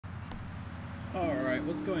Alright,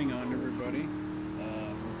 what's going on, everybody?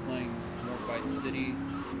 We're playing more Vice City.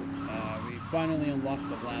 We finally unlocked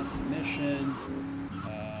the last mission.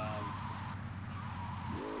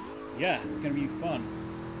 Yeah, it's gonna be fun.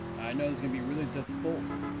 I know it's gonna be really difficult,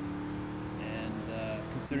 and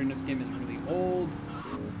considering this game is really old,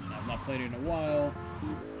 I've not played it in a while,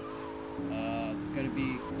 it's gonna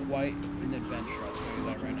be quite an adventure, I'll tell you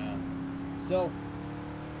that right now. So,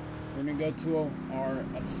 we're gonna go to our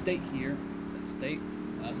estate here. Estate?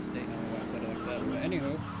 Estate, I don't know why I said it like that, but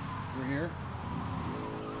anywho, we're here.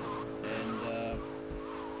 And,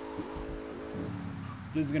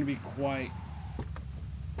 this is gonna be quite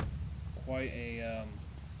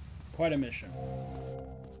a mission.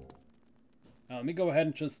 Let me go ahead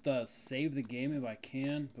and just save the game if I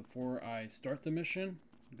can before I start the mission.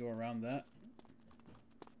 Go around that.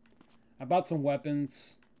 I bought some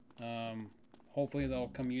weapons. Hopefully they'll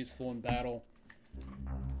come useful in battle.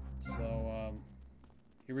 So,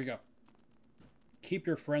 here we go. Keep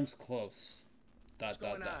your friends close. What's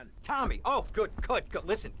going on? Tommy! Oh, good.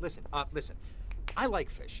 Listen. I like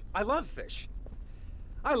fish. I love fish.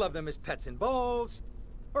 I love them as pets in bowls,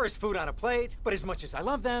 or as food on a plate, but as much as I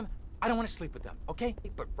love them, I don't want to sleep with them, okay?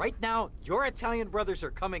 But right now, your Italian brothers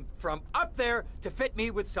are coming from up there to fit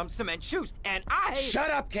me with some cement shoes, and I...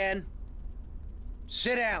 Shut up, Ken!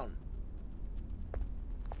 Sit down.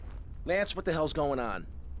 Lance, what the hell's going on?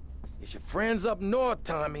 It's your friends up north,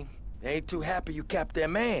 Tommy. They ain't too happy you capped their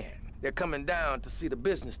man. They're coming down to see the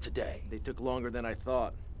business today. They took longer than I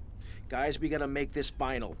thought. Guys, we gotta make this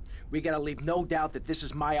final. We gotta leave no doubt that this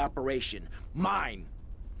is my operation. Mine!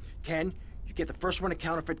 Ken, you get the first run of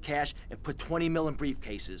counterfeit cash and put 20 mil in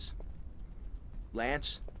briefcases.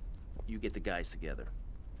 Lance, you get the guys together.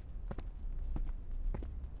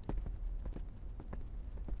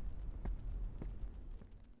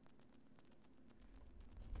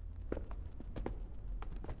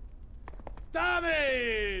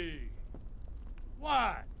 Tommy!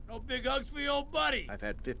 What? No big hugs for your old buddy? I've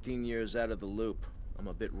had 15 years out of the loop. I'm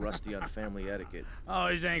a bit rusty on family etiquette. Oh,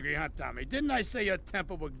 he's angry, huh, Tommy? Didn't I say your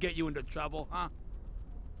temper would get you into trouble, huh?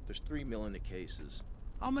 There's 3 mil in the cases.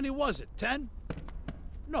 How many was it, 10?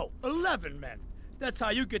 No, 11 men. That's how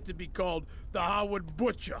you get to be called the Howard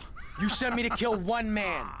Butcher. You sent me to kill one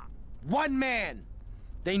man. One man!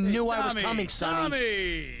 They knew I was coming, Sonny.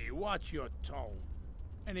 Tommy! Watch your tone.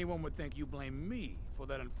 Anyone would think you blame me for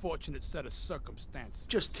that unfortunate set of circumstances.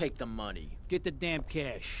 Just take the money. Get the damn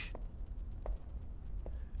cash.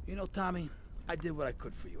 You know, Tommy, I did what I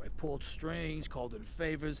could for you. I pulled strings, called in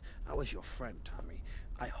favors. I was your friend, Tommy.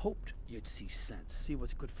 I hoped you'd see sense, see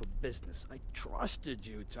what's good for business. I trusted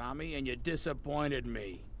you, Tommy, and you disappointed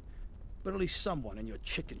me. But at least someone in your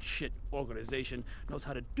chicken shit organization knows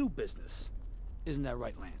how to do business. Isn't that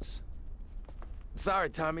right, Lance? Sorry,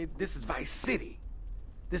 Tommy. This is Vice City.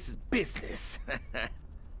 This is business.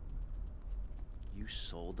 You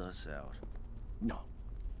sold us out. No,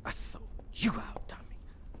 I sold you out, Tommy.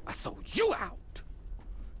 I sold you out.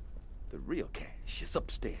 The real cash is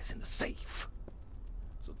upstairs in the safe.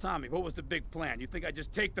 So, Tommy, what was the big plan? You think I'd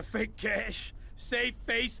just take the fake cash, save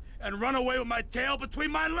face, and run away with my tail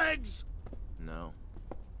between my legs? No.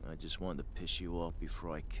 I just wanted to piss you off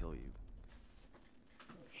before I kill you.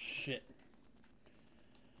 Shit.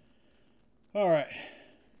 Alright.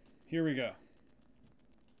 Here we go.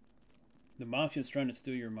 The Mafia's trying to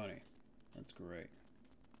steal your money. That's great.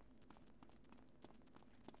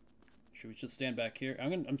 Should we just stand back here?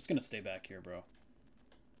 I'm just gonna stay back here, bro.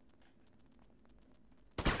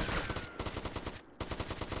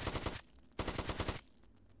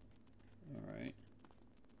 Alright.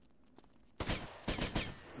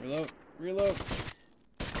 Reload. Reload.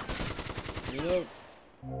 Reload.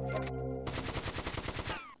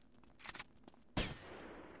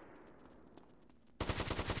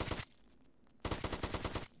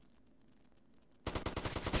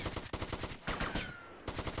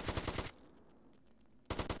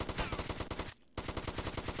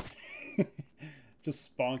 Just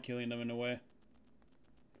spawn killing them in a way.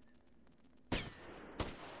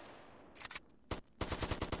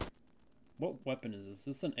 What weapon is this? Is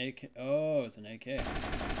this an AK? Oh, it's an AK.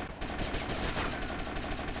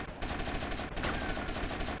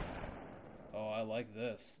 Oh, I like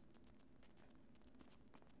this.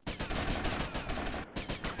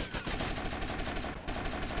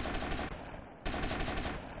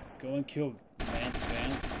 Go and kill Lance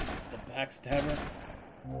Vance, the backstabber.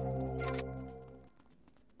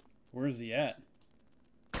 Where's he at?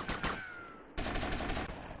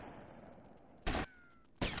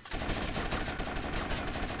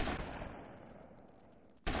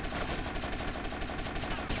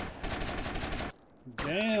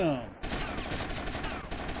 Damn.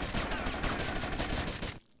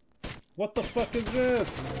 What the fuck is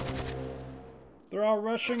this? They're all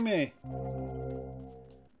rushing me.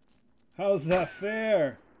 How's that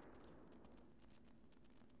fair?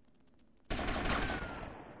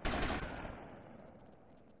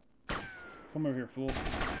 Come over here, fool.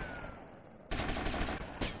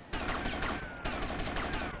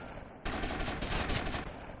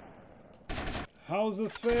 How's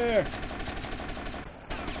this fair?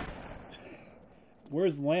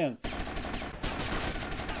 Where's Lance?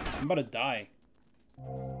 I'm about to die.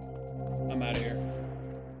 I'm out of here.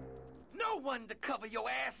 No one to cover your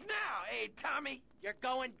ass now, eh, Tommy? You're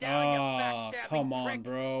going down, you backstabbing come on, prick.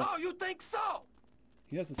 bro. Oh, you think so?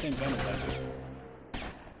 He has the same gun as that dude.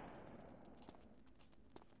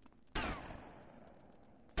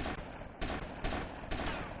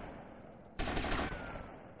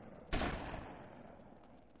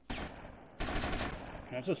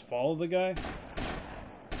 Can I just follow the guy?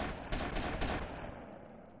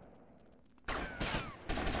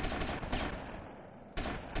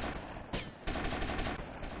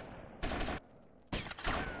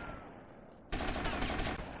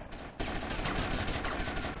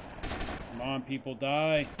 Come on, people,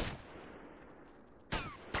 die.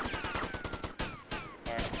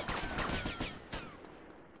 Alright.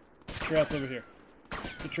 Get your ass over here.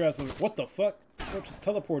 Get your ass over here. What the fuck? Oh, just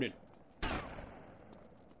teleported.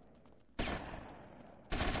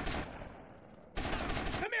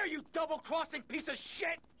 Come here, you double-crossing piece of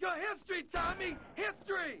shit! Your history, Tommy!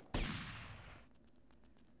 History!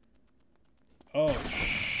 Oh,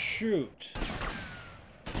 shoot.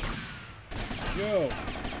 Yo.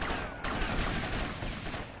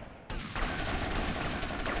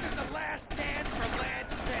 This is the last dance for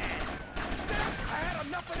Lance Vance. I had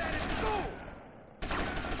enough of that at school!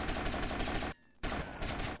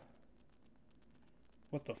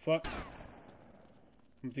 What the fuck?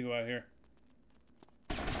 I'm gonna go out here.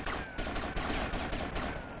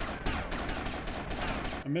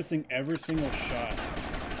 I'm missing every single shot.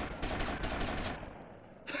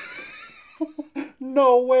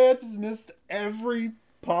 No way, I just missed every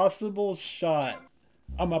possible shot.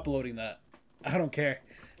 I'm uploading that. I don't care.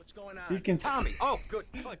 What's going on? You can Tommy, oh, good,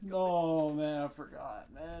 good. No, man, I forgot.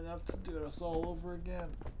 Man, I have to do this all over again.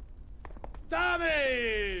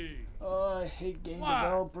 Tommy! Oh, I hate game What?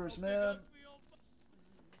 developers, man.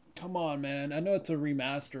 Come on, man. I know it's a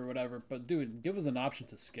remaster or whatever, but dude, give us an option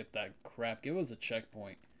to skip that crap. Give us a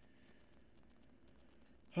checkpoint.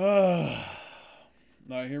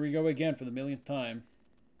 Alright, here we go again for the millionth time.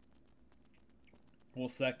 Well,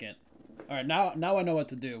 second. Alright, now I know what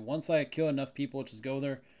to do. Once I kill enough people, just go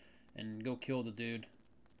there and go kill the dude.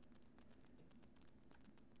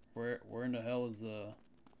 Where in the hell is the...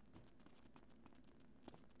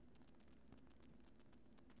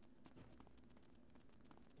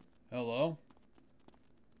 Hello?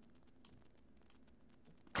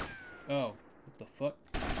 Oh, what the fuck?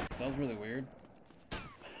 That was really weird.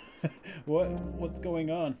 What's going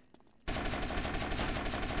on?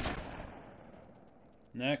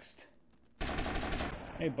 Next.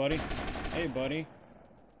 Hey, buddy. Hey, buddy.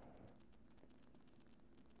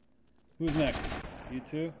 Who's next? You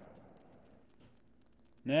two?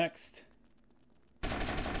 Next. You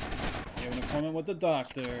have an appointment with the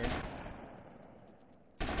doctor.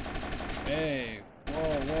 Hey.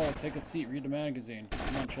 Whoa, take a seat. Read the magazine.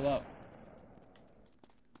 Come on, chill out.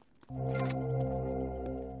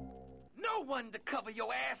 No one to cover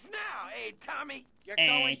your ass now, eh, Tommy? You're Hey,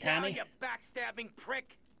 going Tommy. down, you backstabbing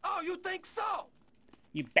prick. Oh, you think so?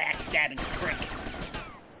 You backstabbing prick.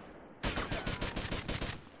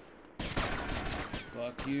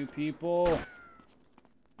 Fuck you, people.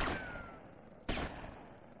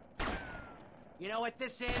 You know what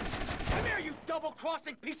this is? Come here, you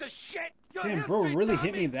double-crossing piece of shit! Your Damn, bro, history, really Tommy!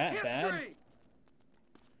 hit me that bad? History!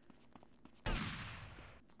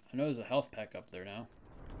 I know there's a health pack up there now.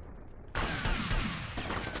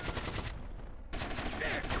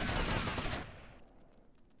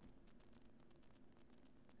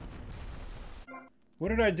 What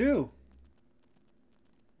did I do?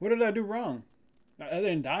 What did I do wrong? I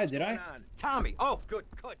didn't die, did I? Tommy, oh, good,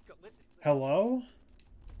 good, good. Listen. Hello?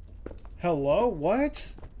 Hello?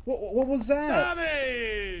 What? What was that?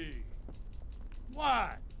 Tommy!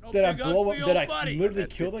 What? No Did I big guns blow for up? your Did I buddy? literally At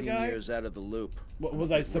kill the 15 guy? years out of the loop.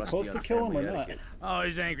 Was I supposed to kill him or not? Oh,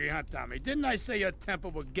 he's angry, huh, Tommy? Didn't I say your temper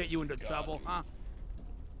would get you into trouble, huh?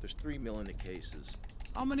 There's 3 million in cases.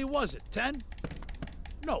 How many was it? 10?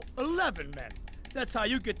 No, 11 men. That's how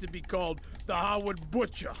you get to be called the Howard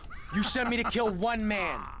Butcher. You sent me to kill one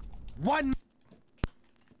man. One.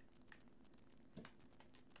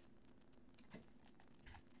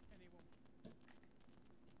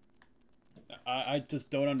 I just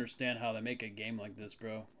don't understand how they make a game like this,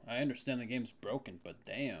 bro. I understand the game's broken, but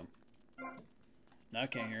damn. Now I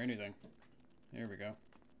can't hear anything. There we go.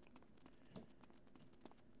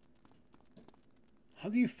 How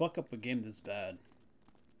do you fuck up a game this bad?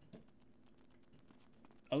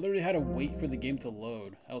 I literally had to wait for the game to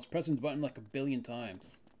load. I was pressing the button like a billion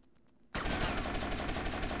times.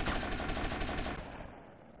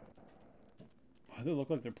 Why do they look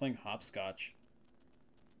like they're playing hopscotch?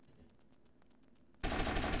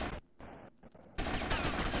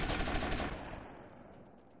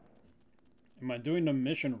 Am I doing the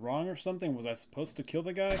mission wrong or something? Was I supposed to kill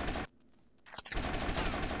the guy?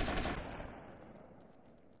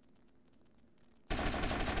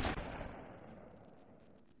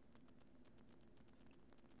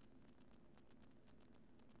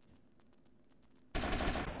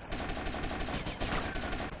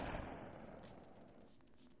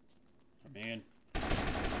 Man,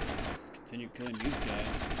 just continue killing these guys.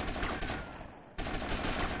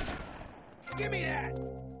 Give me that!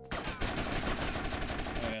 Oh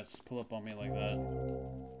yeah, just pull up on me like that.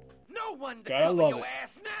 No one to Gotta cover love your it.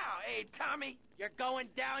 ass now, eh, Tommy? You're going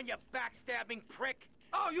down, you backstabbing prick!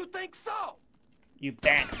 Oh, you think so? You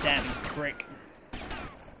backstabbing prick.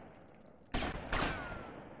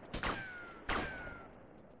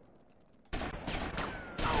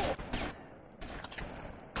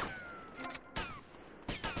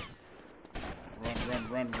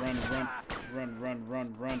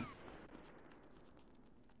 Run.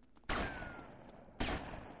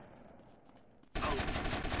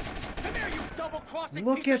 Come here, you double-crossing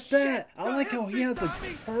Look piece at of that! shit! I like how he has a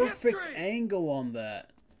Tommy! perfect History! angle on that.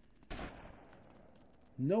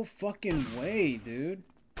 No fucking way, dude.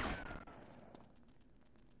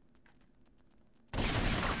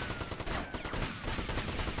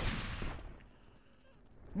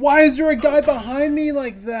 Why is there a guy behind me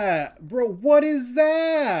like that? Bro, what is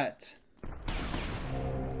that?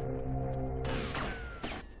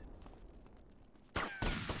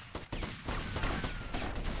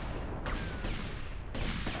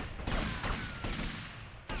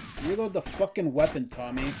 Reload the fucking weapon,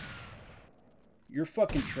 Tommy. You're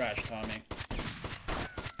fucking trash, Tommy.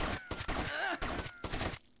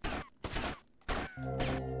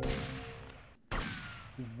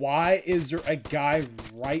 Why is there a guy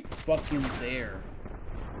right fucking there?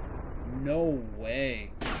 No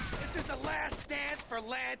way. This is the last dance for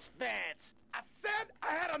Lance Vance. I said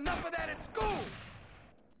I had enough of that at school.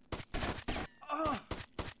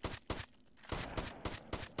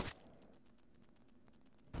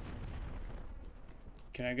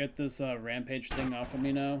 Can I get this rampage thing off of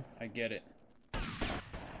me now? I get it.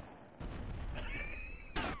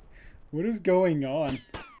 What is going on?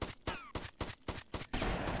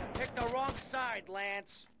 Pick the wrong side,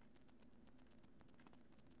 Lance.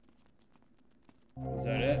 Is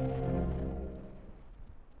that it?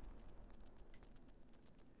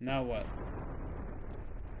 Now what?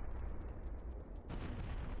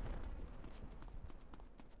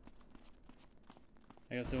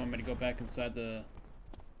 I guess they want me to go back inside the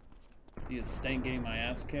estate getting my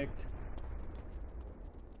ass kicked.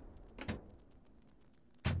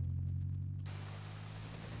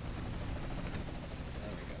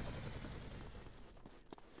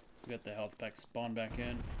 Got the health pack spawn back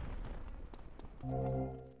in.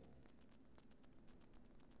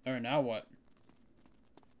 Alright, now what?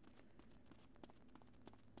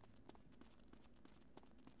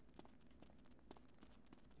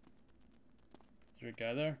 Is there a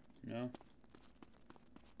guy there? No.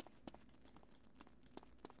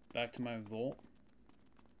 Back to my vault.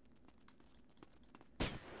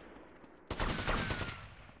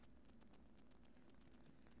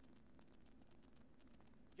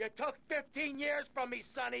 You took 15 years from me,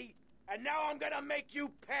 Sonny, and now I'm gonna make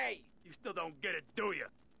you pay. You still don't get it, do you?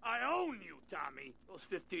 I own you, Tommy. Those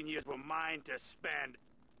 15 years were mine to spend.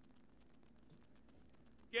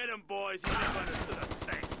 Get him, boys. You never understood a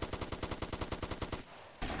thing.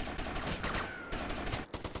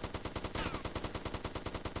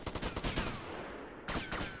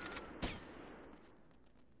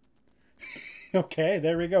 Okay,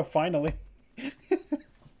 there we go, finally.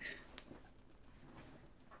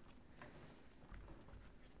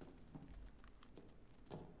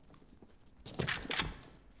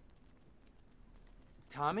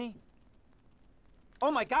 Tommy?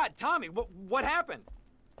 Oh my God, Tommy, what happened?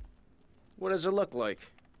 What does it look like?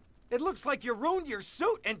 It looks like you ruined your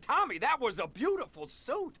suit, and Tommy, that was a beautiful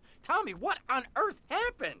suit. Tommy, what on earth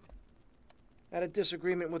happened? Had a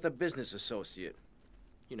disagreement with a business associate.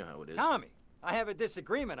 You know how it is. Tommy, I have a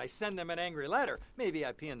disagreement. I send them an angry letter. Maybe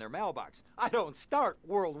I pee in their mailbox. I don't start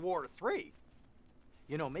World War III.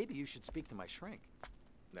 You know, maybe you should speak to my shrink.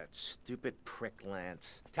 That stupid prick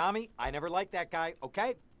Lance. Tommy, I never liked that guy,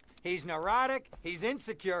 okay? He's neurotic, he's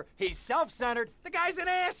insecure, he's self-centered. The guy's an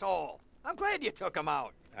asshole. I'm glad you took him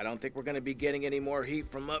out. I don't think we're gonna be getting any more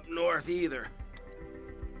heat from up north either.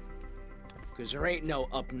 Because there ain't no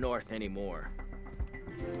up north anymore.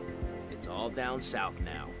 It's all down south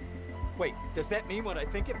now. Wait, does that mean what I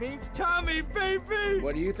think it means? Tommy, baby!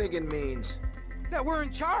 What do you think it means? That we're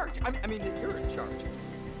in charge. I mean, that you're in charge.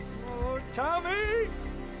 Oh, Tommy!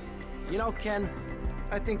 You know, Ken,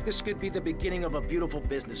 I think this could be the beginning of a beautiful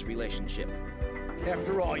business relationship.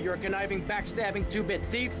 After all, you're a conniving, backstabbing two-bit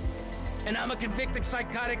thief, and I'm a convicted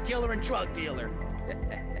psychotic killer and drug dealer.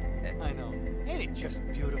 I know. Ain't it just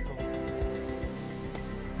beautiful?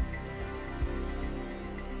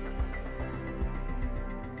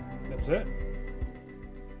 That's it.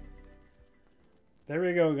 There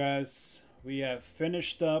we go, guys. We have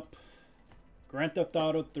finished up Grand Theft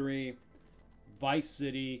Auto 3, Vice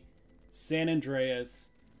City, San Andreas,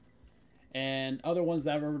 and other ones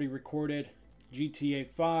that I've already recorded, GTA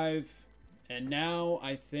 5, and now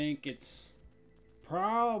I think it's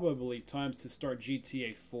probably time to start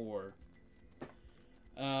GTA 4.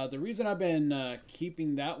 The reason I've been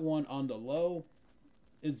keeping that one on the low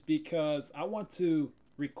is because I want to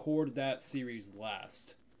record that series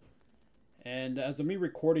last. And as of me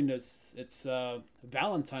recording this, it's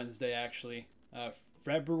Valentine's Day actually,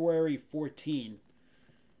 February 14.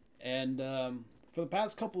 And for the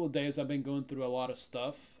past couple of days, I've been going through a lot of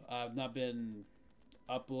stuff. I've not been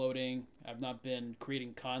uploading. I've not been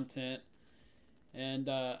creating content. And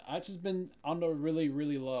I've just been on the really,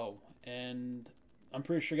 really low. And I'm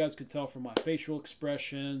pretty sure you guys could tell from my facial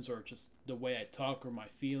expressions or just the way I talk or my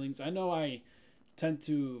feelings. I know I tend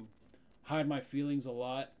to hide my feelings a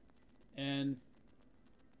lot. And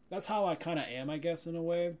that's how I kind of am, I guess, in a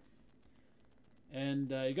way.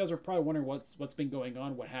 And you guys are probably wondering what's been going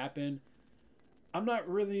on, what happened. I'm not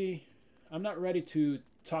ready to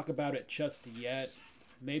talk about it just yet.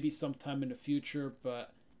 Maybe sometime in the future,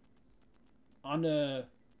 but right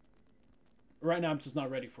now I'm just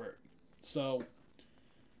not ready for it. So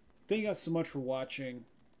thank you guys so much for watching,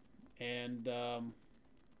 and I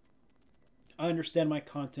understand my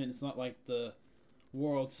content. It's not like the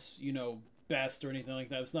world's, best or anything like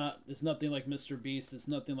that. It's nothing like Mr. Beast. It's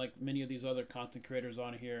nothing like many of these other content creators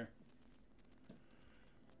on here.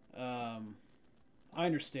 I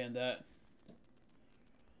understand that.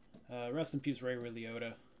 Rest in peace, Ray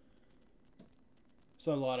Liotta.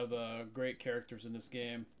 Saw a lot of great characters in this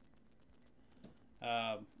game.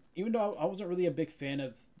 Even though I wasn't really a big fan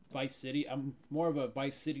of Vice City, I'm more of a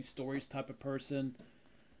Vice City Stories type of person.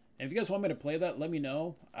 And if you guys want me to play that, let me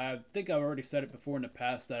know. I think I've already said it before in the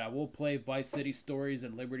past that I will play Vice City Stories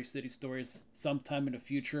and Liberty City Stories sometime in the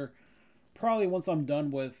future. Probably once I'm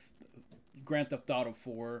done with Grand Theft Auto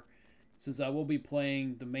 4, since I will be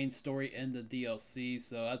playing the main story and the DLC,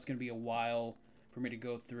 so that's going to be a while for me to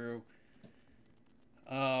go through.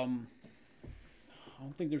 I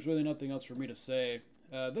don't think there's really nothing else for me to say.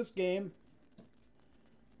 This game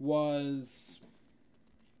was...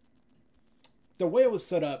 The way it was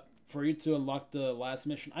set up for you to unlock the last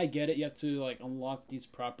mission, I get it. You have to unlock these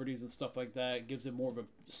properties and stuff like that. It gives it more of a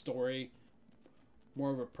story, more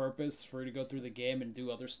of a purpose for you to go through the game and do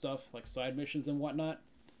other stuff like side missions and whatnot.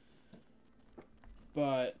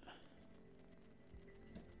 But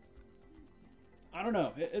I don't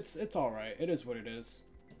know. It's all right. It is what it is.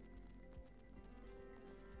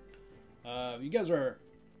 You guys are...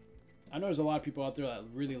 I know there's a lot of people out there that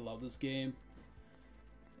really love this game.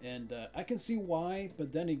 And I can see why,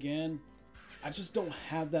 but then again, I just don't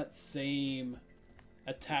have that same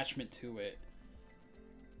attachment to it.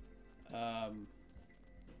 I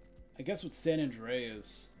guess with San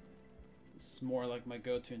Andreas, it's more like my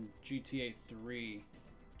go-to in GTA 3.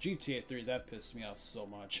 GTA 3, that pissed me off so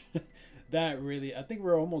much. That really... I think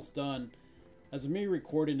we're almost done. As of me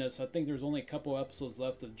recording this, I think there's only a couple episodes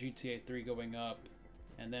left of GTA 3 going up.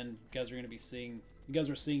 And then you guys are going to be seeing... You guys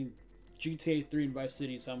are seeing GTA 3 and Vice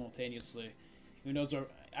City simultaneously. Who knows?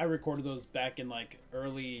 I recorded those back in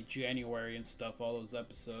early January and stuff. All those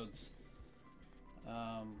episodes.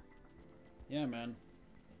 Yeah, man.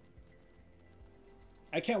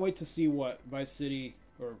 I can't wait to see what Vice City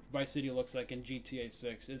looks like in GTA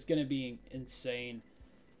 6. It's gonna be insane,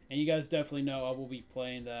 and you guys definitely know I will be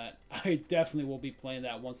playing that. I definitely will be playing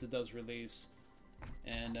that once it does release,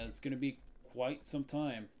 and it's gonna be quite some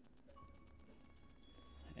time.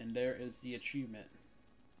 And there is the achievement.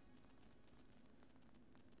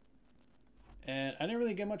 And I didn't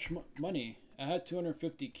really get much money. I had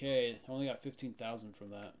 250K. I only got 15,000 from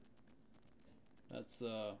that.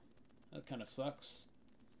 That kind of sucks.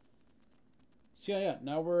 So yeah,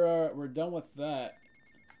 now we're done with that.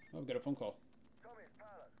 Oh, we got a phone call. Tommy, it's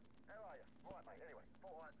Paolo. How are you? Right, mate, anyway,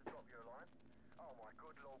 thought I had to drop you a line. Oh, my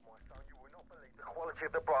good lord, my son, you will not believe the quality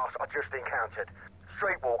of the brass I just encountered.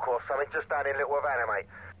 Streetwalker or something just down in Little Havana, mate.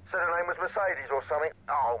 Said her name was Mercedes or something.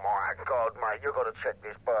 Oh, my God, mate, you got to check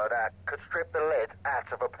this bird out. Could strip the lead out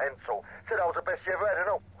of a pencil. Said I was the best you ever had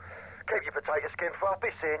and all. Keep your potato skin floppy,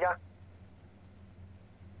 seeing ya.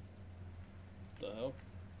 The hell?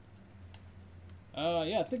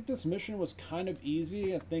 Yeah, I think this mission was kind of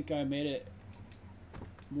easy. I think I made it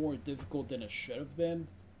more difficult than it should have been.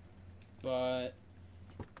 But,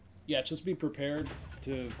 yeah, just be prepared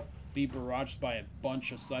to be barraged by a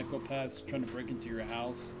bunch of psychopaths trying to break into your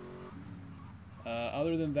house.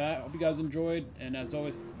 Other than that, I hope you guys enjoyed. And as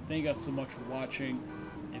always, thank you guys so much for watching.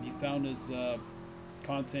 If you found this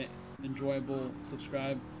content enjoyable,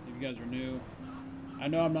 subscribe if you guys are new. I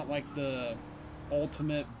know I'm not like the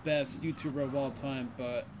ultimate best YouTuber of all time,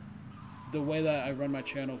 but the way that I run my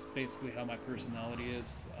channel is basically how my personality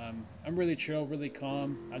is. I'm really chill, really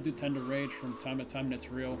calm. I do tend to rage from time to time, and it's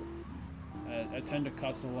real. I tend to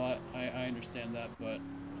cuss a lot. I understand that, but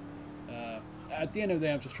at the end of the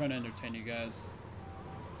day, I'm just trying to entertain you guys.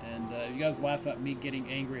 And if you guys laugh at me getting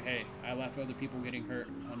angry, hey, I laugh at other people getting hurt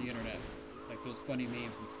on the internet. Like those funny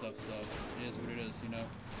memes and stuff, so it is what it is, you know?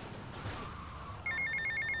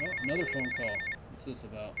 Oh, another phone call. What's this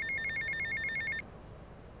about?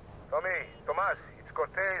 Tommy, Tomas, it's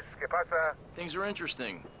Cortez. ¿Qué pasa? Things are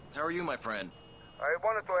interesting. How are you, my friend? I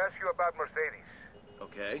wanted to ask you about Mercedes.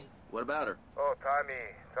 Okay. What about her? Oh, Tommy,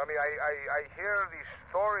 I hear these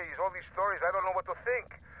stories, all these stories. I don't know what to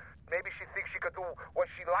think. Maybe she thinks she could do what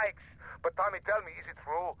she likes. But Tommy, tell me, is it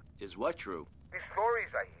true? Is what true? These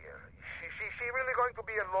stories I hear. She really going to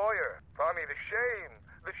be a lawyer? Tommy, the shame.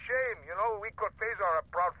 The shame. You know, we Cortez are a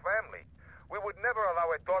proud family. We would never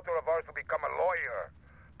allow a daughter of ours to become a lawyer.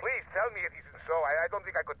 Please tell me it isn't so. I don't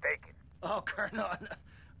think I could take it. Oh, Colonel,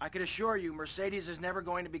 I can assure you, Mercedes is never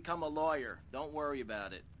going to become a lawyer. Don't worry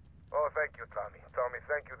about it. Oh, thank you, Tommy. Tommy,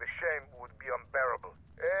 thank you. The shame would be unbearable.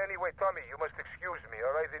 Anyway, Tommy, you must excuse me,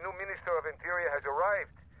 all right? The new Minister of Interior has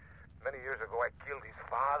arrived. Many years ago, I killed his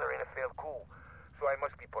father in a failed coup, so I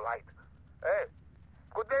must be polite. Hey,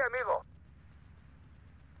 good day, amigo.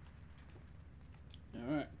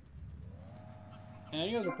 Alright. And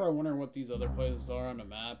you guys are probably wondering what these other places are on the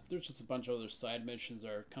map. There's just a bunch of other side missions that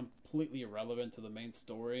are completely irrelevant to the main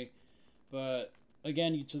story. But,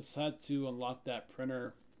 again, you just had to unlock that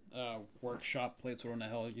printer workshop place, whatever the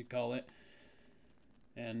hell you call it.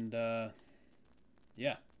 And,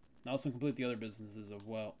 yeah. And also complete the other businesses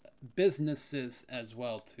as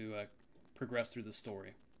well to progress through the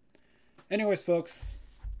story. Anyways, folks,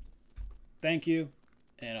 thank you,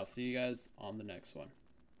 and I'll see you guys on the next one.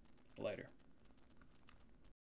 Later.